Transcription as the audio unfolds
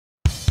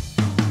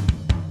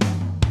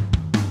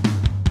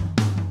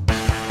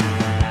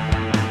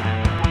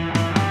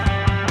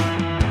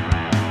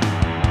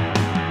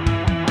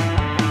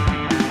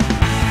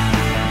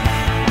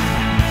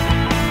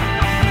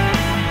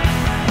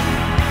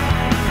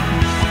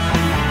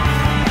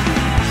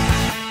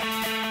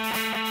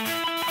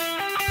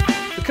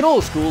The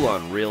Canola School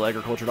on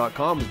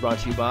RealAgriculture.com is brought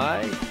to you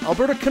by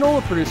Alberta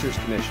Canola Producers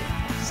Commission,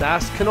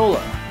 SAS Canola,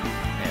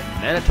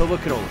 and Manitoba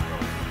Canola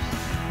Growers.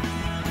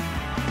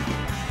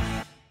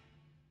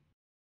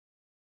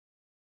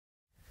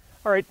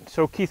 All right,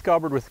 so Keith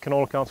Gobbard with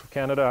Canola Council of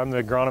Canada. I'm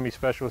the agronomy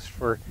specialist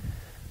for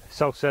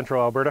South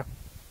Central Alberta.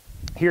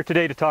 Here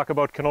today to talk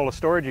about canola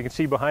storage. You can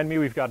see behind me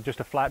we've got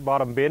just a flat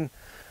bottom bin.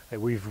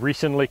 We've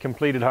recently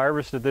completed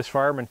harvest at this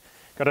farm and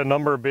got a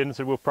number of bins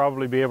that we'll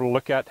probably be able to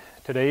look at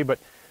today, but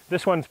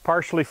this one's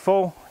partially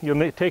full.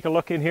 You'll take a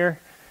look in here.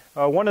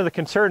 One of the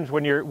concerns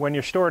when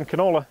you're storing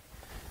canola,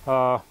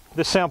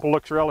 this sample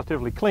looks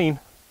relatively clean,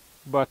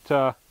 but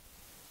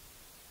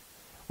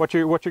what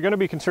you're going to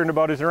be concerned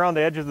about is around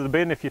the edges of the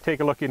bin. If you take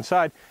a look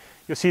inside,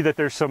 you'll see that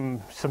there's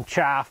some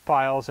chaff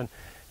piles and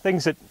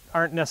things that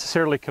aren't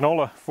necessarily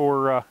canola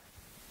for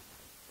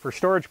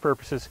storage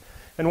purposes.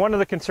 And one of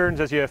the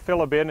concerns as you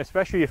fill a bin,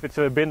 especially if it's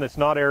a bin that's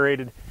not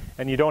aerated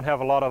and you don't have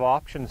a lot of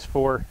options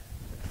for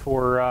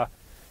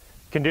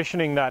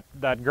conditioning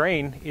that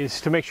grain,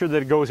 is to make sure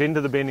that it goes into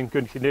the bin in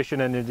good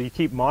condition and that you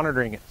keep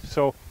monitoring it.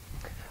 So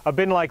a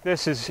bin like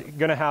this is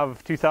going to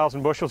have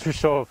 2,000 bushels or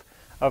so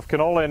of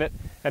canola in it,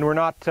 and we're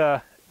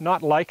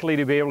not likely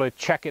to be able to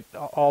check it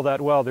all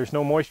that well. There's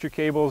no moisture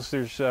cables.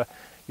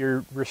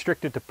 You're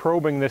restricted to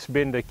probing this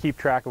bin to keep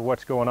track of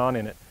what's going on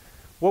in it.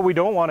 What we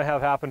don't want to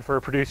have happen for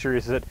a producer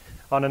is that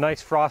on a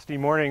nice frosty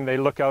morning they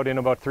look out in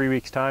about 3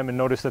 weeks' time and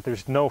notice that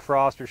there's no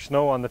frost or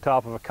snow on the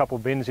top of a couple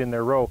bins in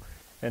their row.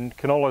 And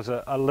canola is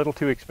a little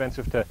too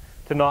expensive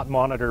to not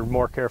monitor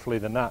more carefully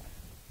than that.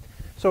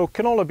 So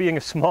canola, being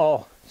a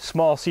small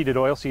seeded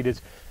oilseed,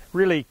 is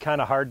really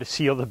kind of hard to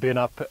seal the bin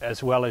up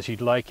as well as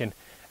you'd like. And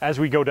as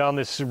we go down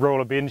this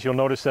row of bins, you'll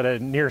notice that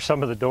near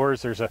some of the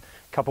doors there's a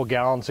couple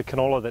gallons of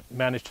canola that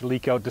managed to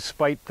leak out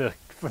despite the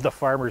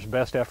farmer's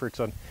best efforts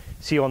on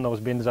sealing those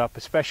bins up,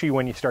 especially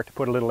when you start to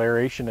put a little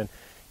aeration and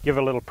give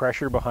a little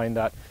pressure behind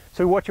that.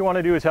 So what you want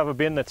to do is have a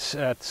bin that's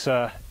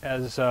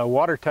as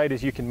watertight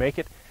as you can make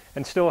it,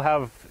 and still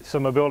have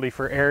some ability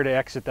for air to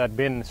exit that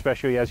bin,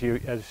 especially as you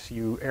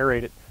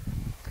aerate it.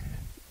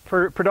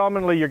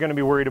 Predominantly, you're going to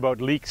be worried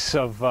about leaks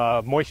of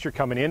moisture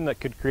coming in that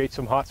could create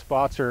some hot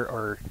spots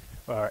or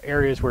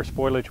areas where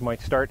spoilage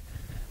might start.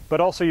 But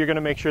also, you're going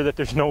to make sure that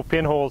there's no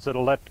pinholes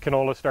that'll let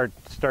canola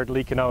start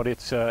leaking out.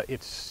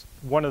 It's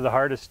one of the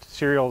hardest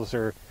cereals,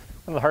 or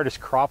one of the hardest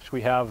crops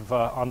we have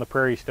on the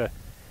prairies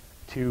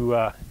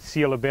to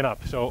seal a bin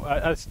up. So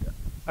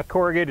a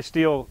corrugated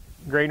steel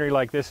granary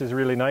like this is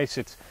really nice.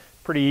 It's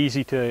pretty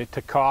easy to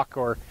caulk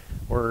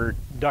or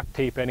duct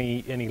tape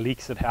any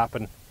leaks that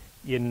happen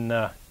in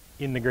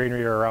the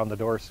granary or around the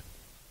doors.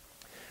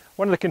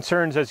 One of the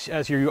concerns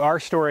as you are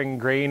storing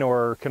grain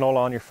or canola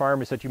on your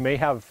farm is that you may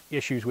have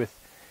issues with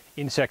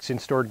insects in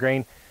stored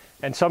grain,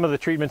 and some of the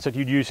treatments that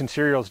you'd use in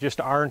cereals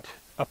just aren't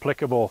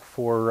applicable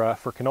for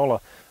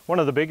canola. One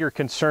of the bigger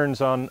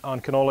concerns on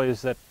canola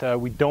is that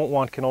we don't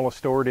want canola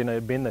stored in a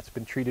bin that's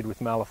been treated with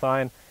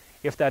malathion.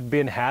 If that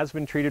bin has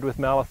been treated with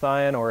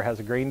malathion or has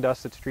a grain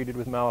dust that's treated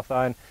with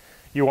malathion,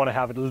 you want to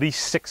have at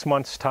least 6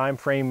 months time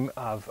frame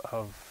of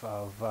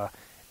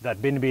that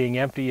bin being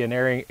empty and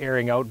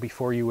airing out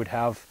before you would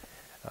have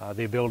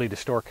the ability to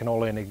store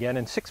canola in again.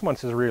 And 6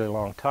 months is a really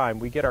long time.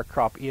 We get our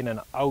crop in and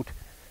out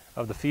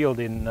of the field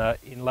in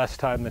less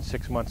time than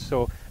 6 months.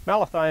 So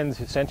malathion is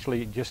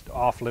essentially just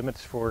off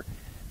limits for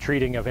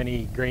treating of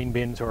any grain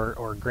bins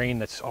or grain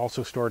that's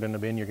also stored in a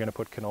bin you're going to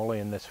put canola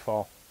in this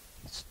fall.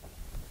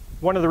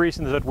 One of the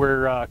reasons that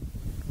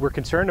we're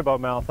concerned about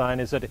malathion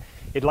is that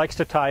it likes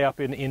to tie up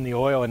in the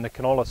oil in the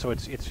canola, so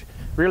it's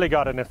really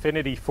got an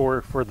affinity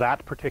for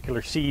that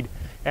particular seed,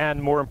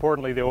 and more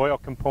importantly the oil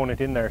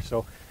component in there.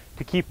 So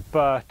to keep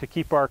our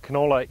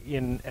canola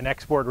in an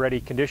export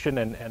ready condition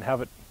and have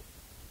it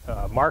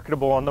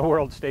marketable on the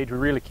world stage, we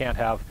really can't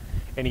have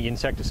any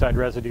insecticide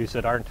residues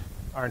that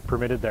aren't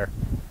permitted there.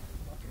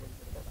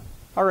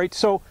 All right,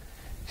 so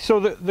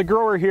the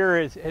grower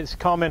here has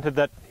commented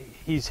that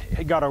he's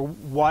got a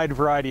wide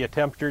variety of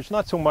temperatures,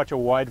 not so much a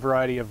wide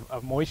variety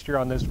of moisture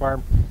on this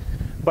farm,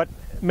 but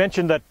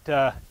mentioned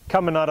that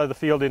coming out of the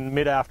field in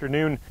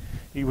mid-afternoon,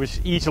 he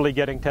was easily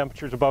getting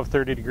temperatures above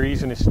 30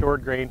 degrees in his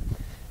stored grain,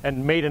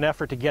 and made an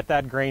effort to get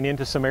that grain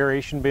into some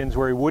aeration bins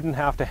where he wouldn't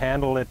have to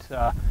handle it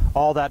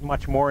all that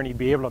much more, and he'd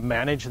be able to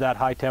manage that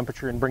high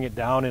temperature and bring it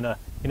down in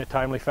a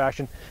timely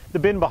fashion. The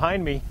bin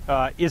behind me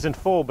isn't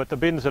full, but the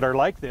bins that are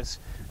like this,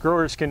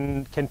 growers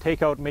can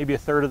take out maybe a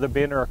third of the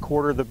bin or a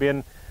quarter of the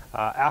bin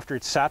after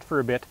it's sat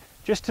for a bit,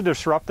 just to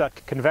disrupt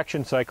that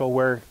convection cycle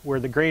where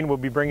the grain will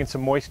be bringing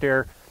some moist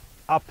air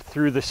up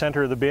through the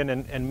center of the bin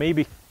and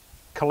maybe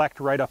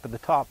collect right up at the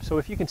top. So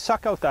if you can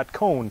suck out that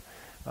cone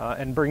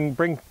and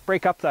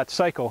break up that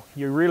cycle,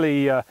 you're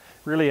really at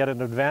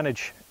an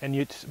advantage. And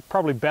it's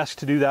probably best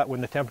to do that when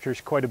the temperature is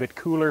quite a bit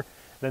cooler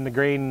than the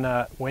grain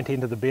went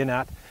into the bin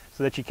at,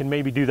 so that you can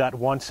maybe do that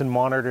once and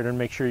monitor it and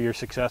make sure you're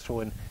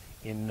successful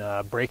in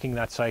breaking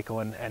that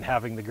cycle and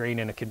having the grain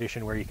in a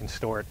condition where you can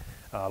store it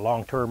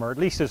long term, or at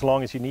least as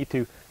long as you need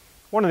to.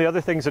 One of the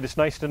other things that it's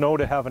nice to know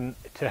to have an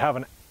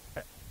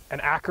an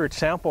accurate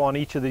sample on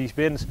each of these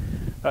bins,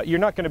 you're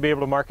not going to be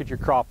able to market your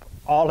crop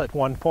all at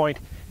one point.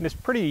 And it's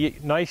pretty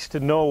nice to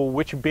know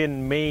which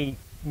bin may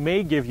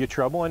give you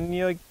trouble, and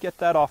you get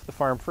that off the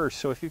farm first.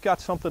 So if you've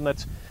got something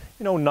that's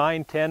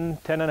 9, 10,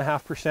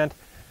 10.5%,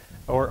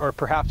 or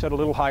perhaps at a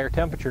little higher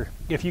temperature,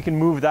 if you can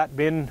move that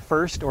bin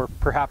first, or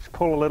perhaps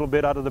pull a little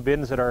bit out of the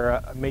bins that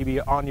are maybe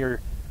on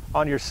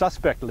your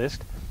suspect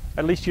list,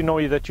 at least you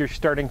know that you're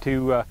starting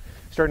to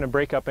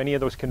break up any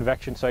of those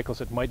convection cycles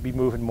that might be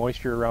moving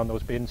moisture around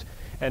those bins,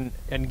 and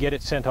get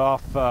it sent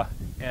off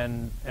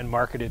and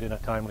marketed in a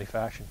timely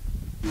fashion.